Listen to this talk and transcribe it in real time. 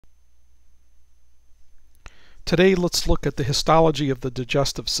Today let's look at the histology of the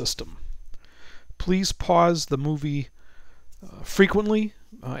digestive system. Please pause the movie frequently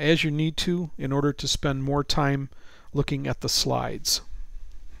as you need to in order to spend more time looking at the slides.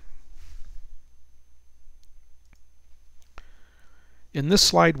 In this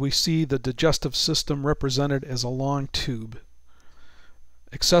slide we see the digestive system represented as a long tube.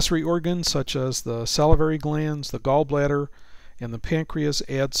 Accessory organs such as the salivary glands, the gallbladder, and the pancreas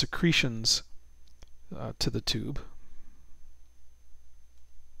add secretions to the tube.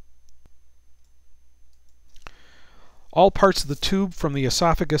 All parts of the tube from the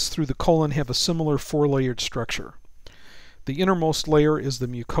esophagus through the colon have a similar four-layered structure. The innermost layer is the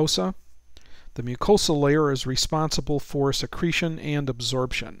mucosa. The mucosal layer is responsible for secretion and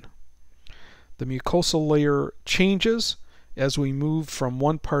absorption. The mucosal layer changes as we move from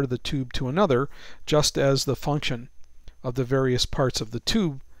one part of the tube to another, just as the function of the various parts of the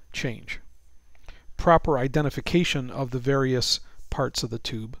tube change. Proper identification of the various parts of the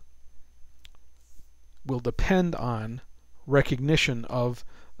tube will depend on recognition of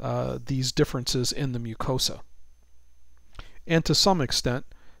these differences in the mucosa, and to some extent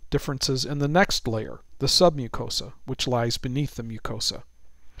differences in the next layer, the submucosa, which lies beneath the mucosa.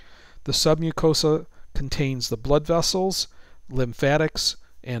 The submucosa contains the blood vessels, lymphatics,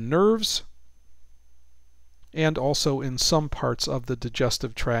 and nerves, and also in some parts of the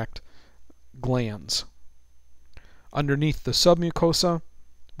digestive tract, glands. Underneath the submucosa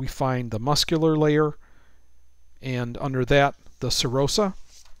we find the muscular layer, and under that the serosa.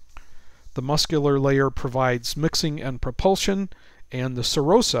 The muscular layer provides mixing and propulsion, and the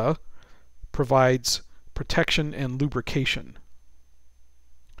serosa provides protection and lubrication.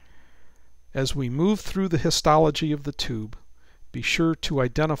 As we move through the histology of the tube, be sure to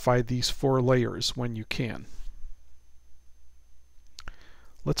identify these four layers when you can.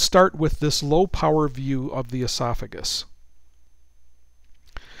 Let's start with this low power view of the esophagus.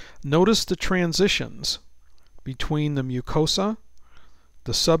 Notice the transitions between the mucosa,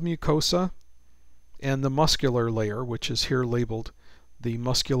 the submucosa, and the muscular layer, which is here labeled the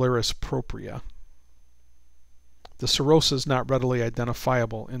muscularis propria. The serosa is not readily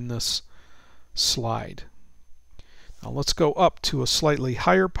identifiable in this slide. Now let's go up to a slightly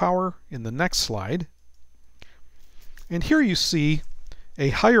higher power in the next slide. And here you see a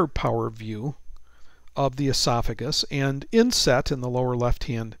higher power view of the esophagus, and inset in the lower left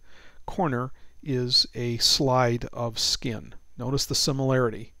hand corner is a slide of skin. Notice the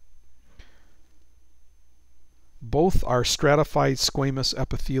similarity. Both are stratified squamous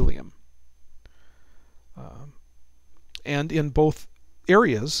epithelium. And in both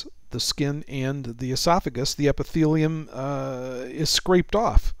areas, the skin and the esophagus, the epithelium is scraped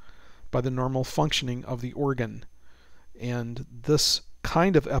off by the normal functioning of the organ. And this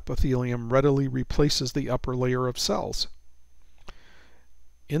kind of epithelium readily replaces the upper layer of cells.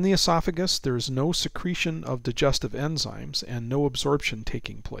 In the esophagus, there is no secretion of digestive enzymes and no absorption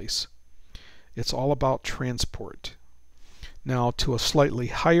taking place. It's all about transport. Now to a slightly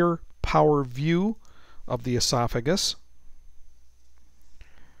higher power view of the esophagus.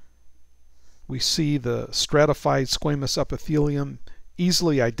 We see the stratified squamous epithelium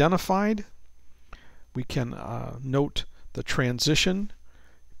easily identified. We can note the transition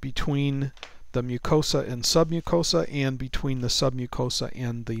between the mucosa and submucosa, and between the submucosa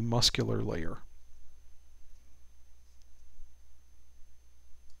and the muscular layer.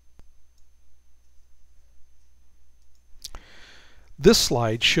 This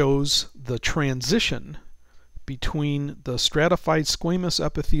slide shows the transition between the stratified squamous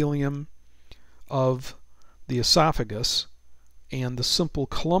epithelium of the esophagus and the simple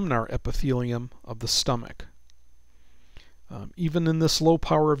columnar epithelium of the stomach. Even in this low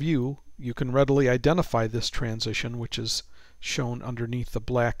power view, you can readily identify this transition, which is shown underneath the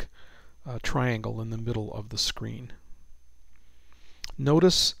black triangle in the middle of the screen.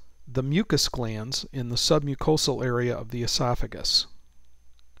 Notice the mucus glands in the submucosal area of the esophagus.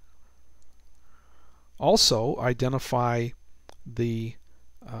 Also identify the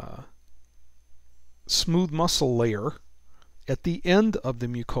smooth muscle layer at the end of the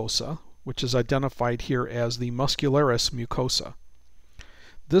mucosa, which is identified here as the muscularis mucosa.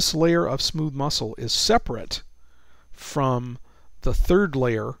 This layer of smooth muscle is separate from the third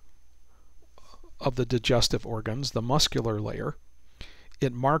layer of the digestive organs, the muscular layer.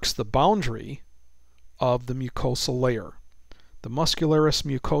 It marks the boundary of the mucosal layer, the muscularis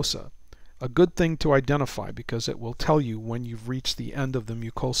mucosa. A good thing to identify because it will tell you when you've reached the end of the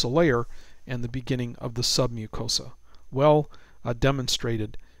mucosal layer and the beginning of the submucosa. Well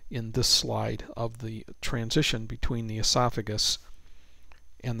demonstrated in this slide of the transition between the esophagus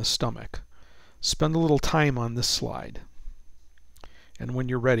and the stomach. Spend a little time on this slide, and when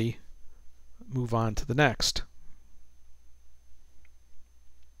you're ready, move on to the next.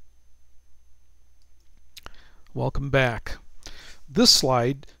 Welcome back. This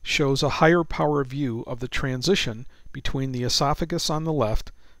slide shows a higher power view of the transition between the esophagus on the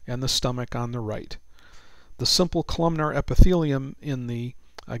left and the stomach on the right. The simple columnar epithelium in the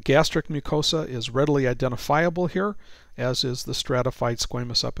gastric mucosa is readily identifiable here, as is the stratified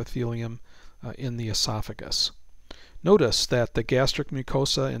squamous epithelium in the esophagus. Notice that the gastric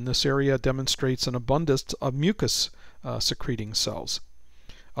mucosa in this area demonstrates an abundance of mucus secreting cells.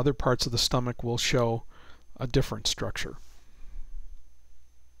 Other parts of the stomach will show a different structure.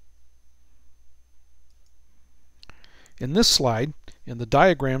 In this slide, in the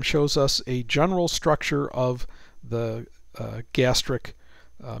diagram, shows us a general structure of the gastric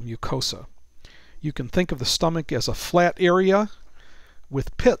mucosa. You can think of the stomach as a flat area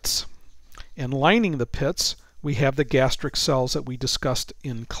with pits, and lining the pits we have the gastric cells that we discussed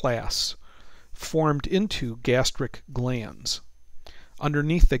in class, formed into gastric glands.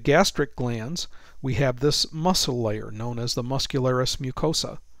 Underneath the gastric glands we have this muscle layer known as the muscularis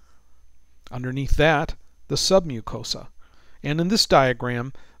mucosa. Underneath that, the submucosa. And in this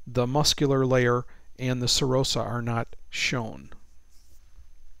diagram, the muscular layer and the serosa are not shown.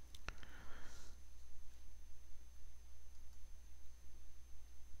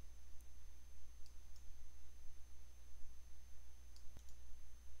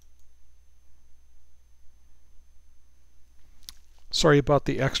 Sorry about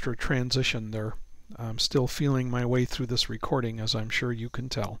the extra transition there. I'm still feeling my way through this recording, as I'm sure you can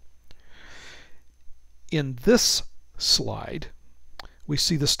tell. In this slide, we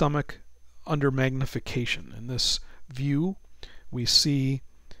see the stomach under magnification. In this view, we see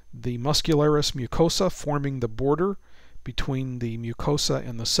the muscularis mucosa forming the border between the mucosa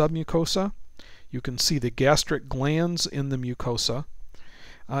and the submucosa. You can see the gastric glands in the mucosa.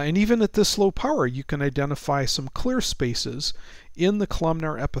 And even at this low power, you can identify some clear spaces in the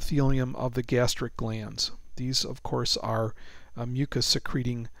columnar epithelium of the gastric glands. These, of course, are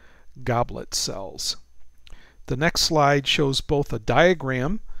mucus-secreting goblet cells. The next slide shows both a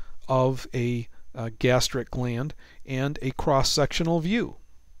diagram of a gastric gland and a cross-sectional view.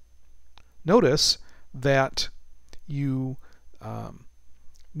 Notice that you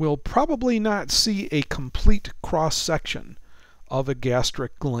will probably not see a complete cross-section of a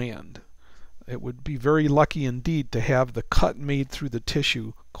gastric gland. It would be very lucky indeed to have the cut made through the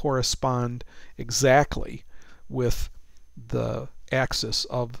tissue correspond exactly with the axis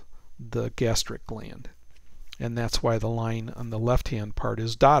of the gastric gland. And that's why the line on the left-hand part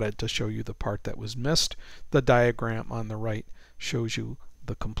is dotted to show you the part that was missed. The diagram on the right shows you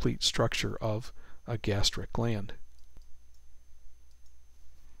the complete structure of a gastric gland.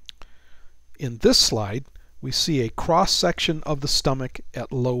 In this slide, we see a cross-section of the stomach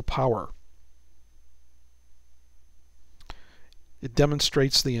at low power. It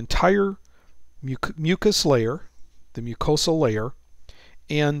demonstrates the entire mucus layer, the mucosal layer,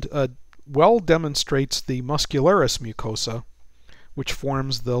 and well demonstrates the muscularis mucosa, which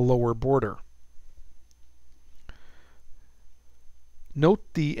forms the lower border. Note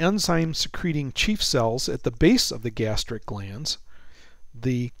the enzyme secreting chief cells at the base of the gastric glands,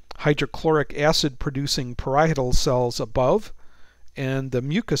 the hydrochloric acid producing parietal cells above, and the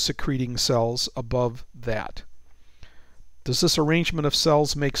mucus secreting cells above that. Does this arrangement of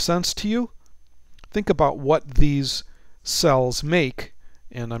cells make sense to you? Think about what these cells make,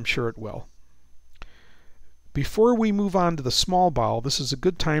 and I'm sure it will. Before we move on to the small bowel, this is a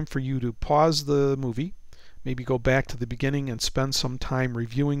good time for you to pause the movie, maybe go back to the beginning and spend some time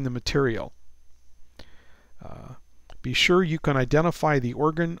reviewing the material. Be sure you can identify the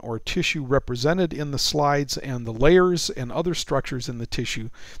organ or tissue represented in the slides and the layers and other structures in the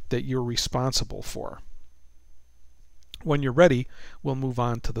tissue that you're responsible for. When you're ready, we'll move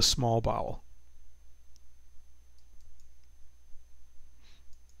on to the small bowel.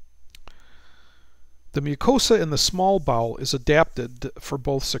 The mucosa in the small bowel is adapted for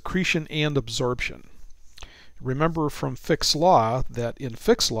both secretion and absorption. Remember from Fick's law that in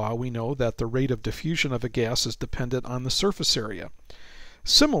Fick's law we know that the rate of diffusion of a gas is dependent on the surface area.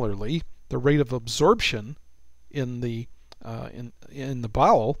 Similarly, the rate of absorption in the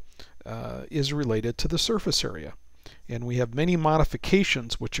bowel is related to the surface area. And we have many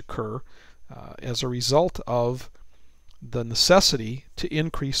modifications which occur as a result of the necessity to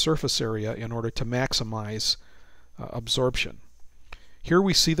increase surface area in order to maximize absorption. Here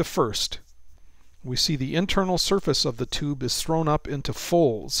we see the first. We see the internal surface of the tube is thrown up into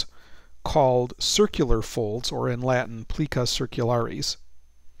folds called circular folds, or in Latin plica circularis.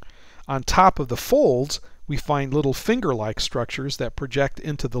 On top of the folds, we find little finger-like structures that project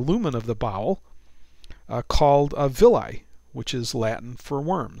into the lumen of the bowel, called villi, which is Latin for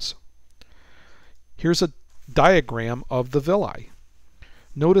worms. Here's a diagram of the villi.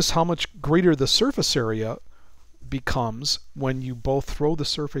 Notice how much greater the surface area becomes when you both throw the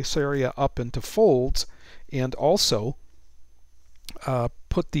surface area up into folds and also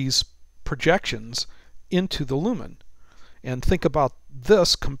put these projections into the lumen. And think about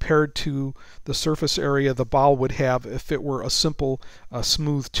this compared to the surface area the bowel would have if it were a simple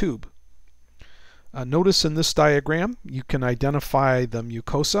smooth tube. Notice in this diagram you can identify the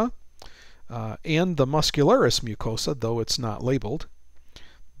mucosa and the muscularis mucosa, though it's not labeled,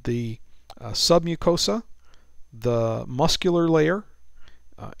 the submucosa, the muscular layer,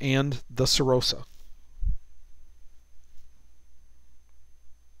 and the serosa.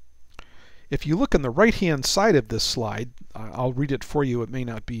 If you look on the right-hand side of this slide, I'll read it for you, it may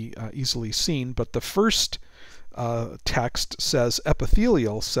not be easily seen, but the first text says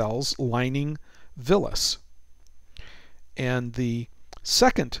epithelial cells lining villus. And the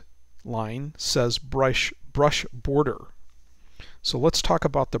second line says brush border. So let's talk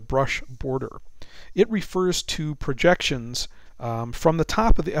about the brush border. It refers to projections from the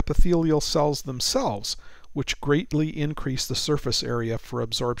top of the epithelial cells themselves, which greatly increase the surface area for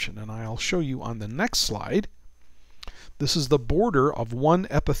absorption. And I'll show you on the next slide. This is the border of one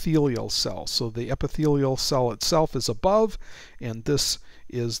epithelial cell. So the epithelial cell itself is above, and this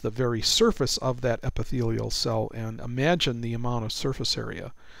is the very surface of that epithelial cell. And imagine the amount of surface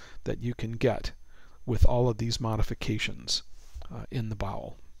area that you can get with all of these modifications in the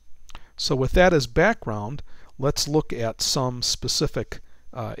bowel. So with that as background, let's look at some specific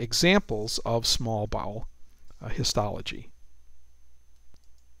examples of small bowel histology.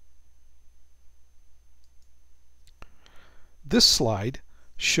 This slide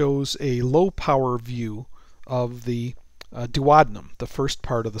shows a low power view of the duodenum, the first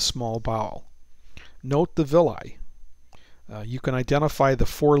part of the small bowel. Note the villi. You can identify the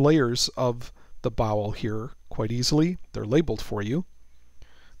 4 layers of the bowel here quite easily. They're labeled for you.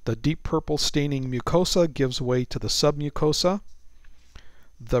 The deep purple staining mucosa gives way to the submucosa.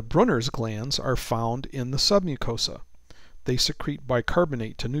 The Brunner's glands are found in the submucosa. They secrete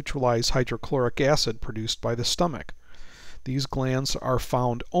bicarbonate to neutralize hydrochloric acid produced by the stomach. These glands are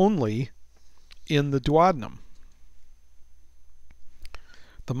found only in the duodenum.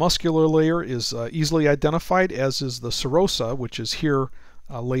 The muscular layer is easily identified, as is the serosa, which is here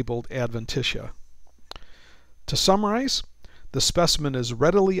labeled adventitia. To summarize, the specimen is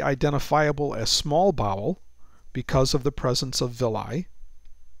readily identifiable as small bowel because of the presence of villi,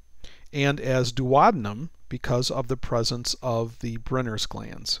 and as duodenum because of the presence of the Brunner's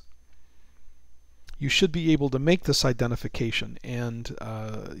glands. You should be able to make this identification, and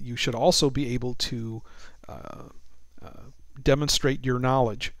you should also be able to demonstrate your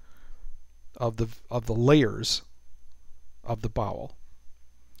knowledge of the layers of the bowel.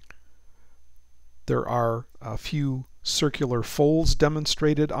 There are a few circular folds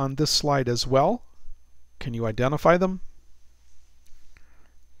demonstrated on this slide as well. Can you identify them?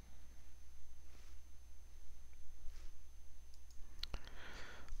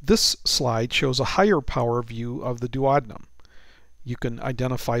 This slide shows a higher power view of the duodenum. You can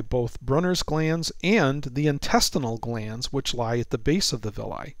identify both Brunner's glands and the intestinal glands, which lie at the base of the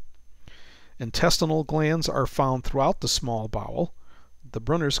villi. Intestinal glands are found throughout the small bowel. The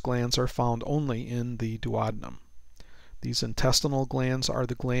Brunner's glands are found only in the duodenum. These intestinal glands are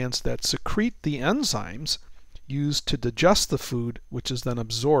the glands that secrete the enzymes used to digest the food, which is then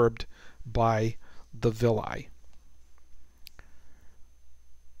absorbed by the villi.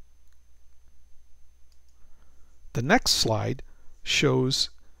 The next slide shows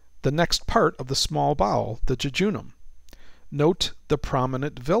the next part of the small bowel, the jejunum. Note the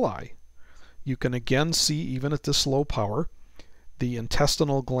prominent villi. You can again see, even at this low power, the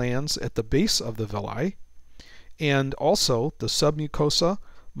intestinal glands at the base of the villi, and also the submucosa,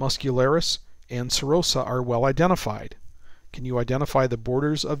 muscularis, and serosa are well identified. Can you identify the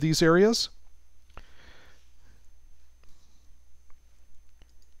borders of these areas?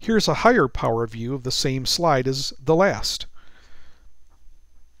 Here's a higher power view of the same slide as the last.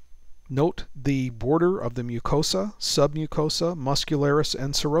 Note the border of the mucosa, submucosa, muscularis,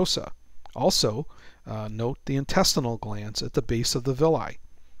 and serosa. Also, note the intestinal glands at the base of the villi.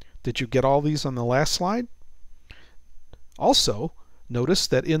 Did you get all these on the last slide? Also, notice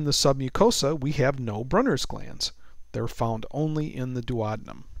that in the submucosa we have no Brunner's glands. They're found only in the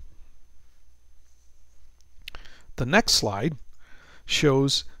duodenum. The next slide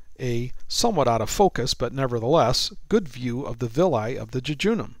shows a somewhat out of focus, but nevertheless good view of the villi of the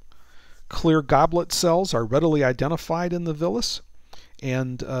jejunum. Clear goblet cells are readily identified in the villus,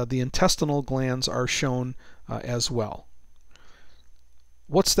 and the intestinal glands are shown as well.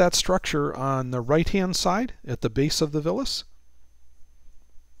 What's that structure on the right-hand side at the base of the villus?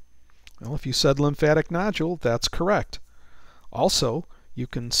 Well, if you said lymphatic nodule, that's correct. Also, you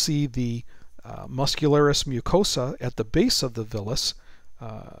can see the muscularis mucosa at the base of the villus,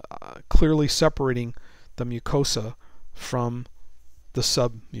 clearly separating the mucosa from the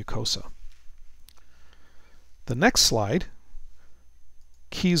submucosa. The next slide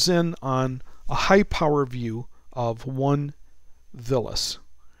keys in on a high power view of one villus.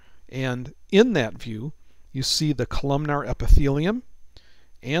 And in that view, you see the columnar epithelium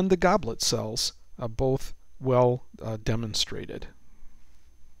and the goblet cells, both well demonstrated.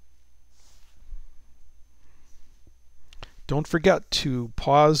 Don't forget to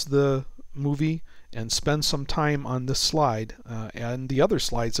pause the movie and spend some time on this slide and the other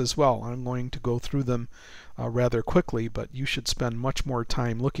slides as well. I'm going to go through them rather quickly, but you should spend much more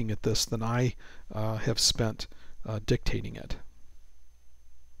time looking at this than I have spent dictating it.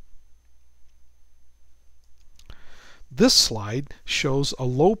 This slide shows a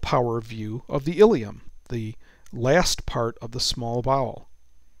low power view of the ileum, the last part of the small bowel.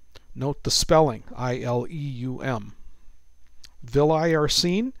 Note the spelling, I-L-E-U-M. Villi are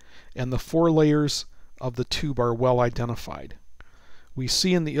seen, and the 4 layers of the tube are well identified. We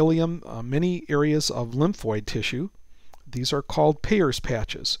see in the ileum many areas of lymphoid tissue. These are called Peyer's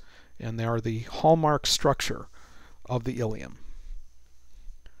patches, and they are the hallmark structure of the ileum.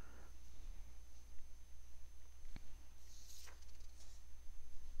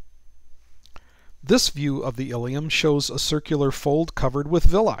 This view of the ileum shows a circular fold covered with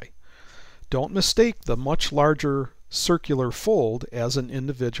villi. Don't mistake the much larger circular fold as an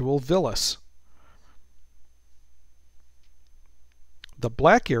individual villus. The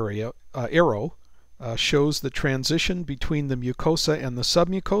black arrow shows the transition between the mucosa and the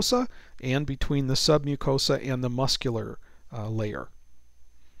submucosa, and between the submucosa and the muscular layer.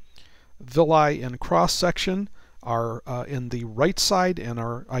 Villi in cross section are in the right side and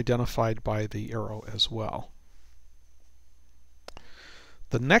are identified by the arrow as well.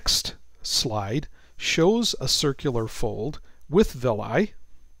 The next slide shows a circular fold with villi.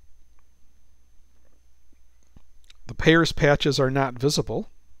 The Peyer's patches are not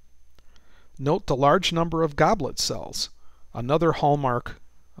visible. Note the large number of goblet cells, another hallmark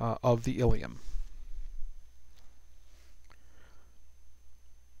of the ileum.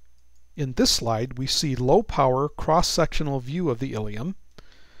 In this slide, we see low power cross-sectional view of the ileum.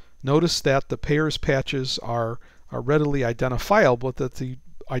 Notice that the Peyer's patches are readily identifiable, but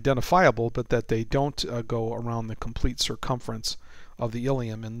that they don't go around the complete circumference of the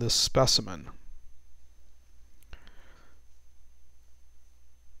ileum in this specimen.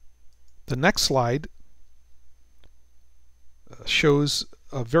 The next slide shows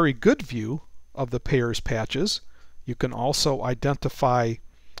a very good view of the Peyer's patches. You can also identify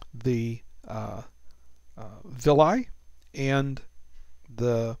the villi and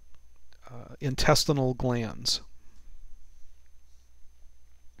the intestinal glands.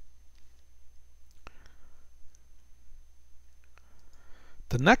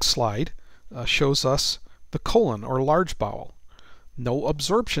 The next slide shows us the colon or large bowel. No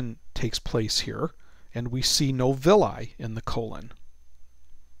absorption takes place here, and we see no villi in the colon.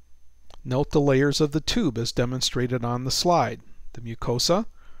 Note the layers of the tube as demonstrated on the slide: the mucosa,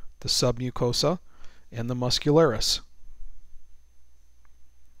 the submucosa, and the muscularis.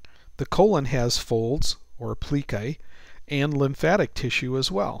 The colon has folds, or plicae, and lymphatic tissue as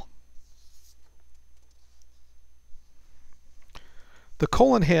well. The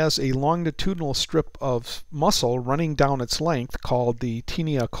colon has a longitudinal strip of muscle running down its length called the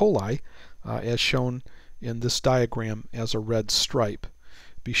tinea coli, as shown in this diagram as a red stripe.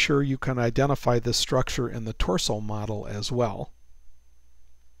 Be sure you can identify this structure in the torso model as well.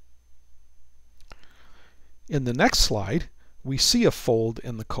 In the next slide, we see a fold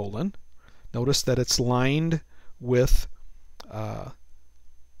in the colon. Notice that it's lined with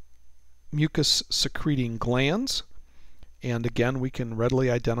mucus secreting glands, and again we can readily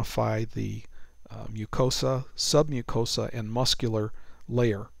identify the mucosa, submucosa, and muscular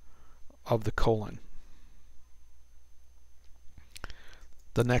layer of the colon.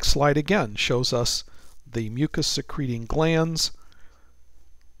 The next slide again shows us the mucus secreting glands,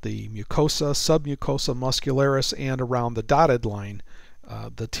 the mucosa, submucosa, muscularis, and around the dotted line,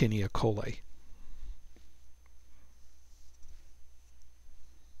 the tinea coli.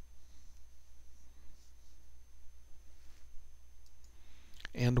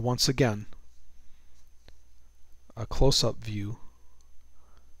 And once again, a close-up view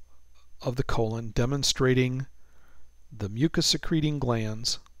of the colon demonstrating the mucus secreting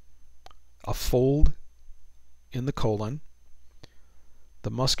glands, a fold in the colon,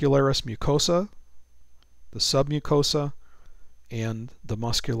 the muscularis mucosa, the submucosa, and the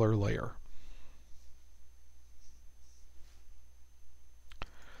muscular layer.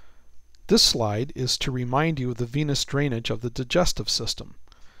 This slide is to remind you of the venous drainage of the digestive system.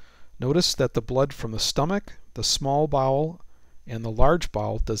 Notice that the blood from the stomach, the small bowel, and the large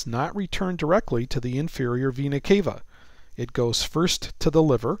bowel does not return directly to the inferior vena cava. It goes first to the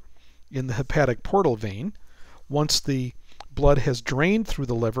liver in the hepatic portal vein. Once the blood has drained through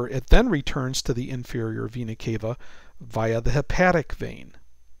the liver, it then returns to the inferior vena cava via the hepatic vein.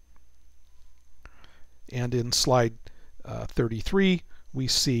 And in slide 33, we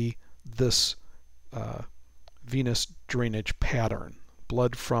see this venous drainage pattern.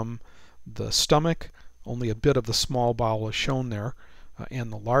 Blood from the stomach, only a bit of the small bowel is shown there,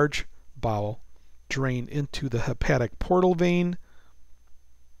 and the large bowel drain into the hepatic portal vein,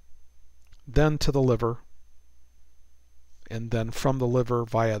 then to the liver, and then from the liver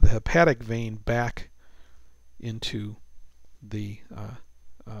via the hepatic vein back into the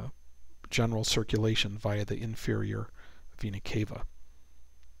general circulation via the inferior vena cava.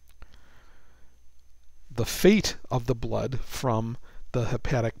 The fate of the blood from the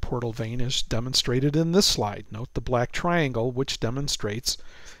hepatic portal vein is demonstrated in this slide. Note the black triangle, which demonstrates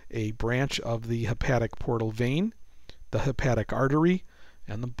a branch of the hepatic portal vein, the hepatic artery,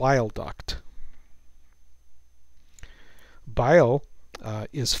 and the bile duct. Bile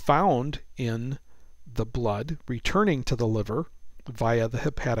is found in the blood returning to the liver via the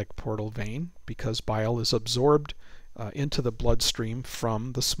hepatic portal vein because bile is absorbed into the bloodstream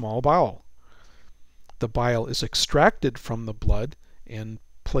from the small bowel. The bile is extracted from the blood and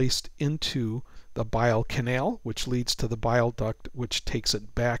placed into the bile canal, which leads to the bile duct, which takes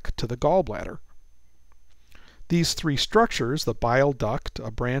it back to the gallbladder. These three structures, the bile duct,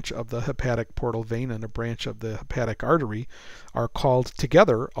 a branch of the hepatic portal vein, and a branch of the hepatic artery, are called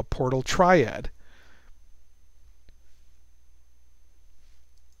together a portal triad.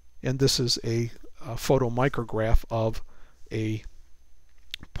 And this is a photomicrograph of a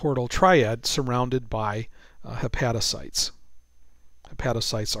portal triad surrounded by hepatocytes.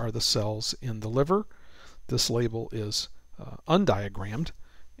 Hepatocytes are the cells in the liver. This label is undiagrammed,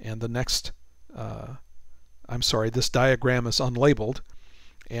 and the next, this diagram is unlabeled,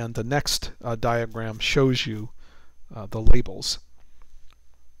 and the next diagram shows you the labels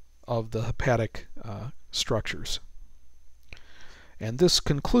of the hepatic structures. And this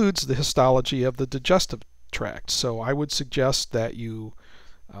concludes the histology of the digestive tract. So I would suggest that you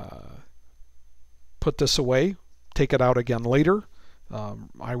put this away, take it out again later.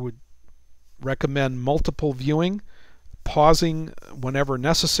 I would recommend multiple viewing, pausing whenever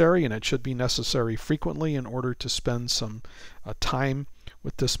necessary, and it should be necessary frequently in order to spend some time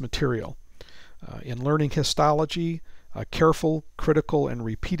with this material. In learning histology, careful, critical, and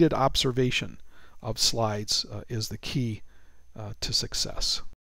repeated observation of slides is the key to success.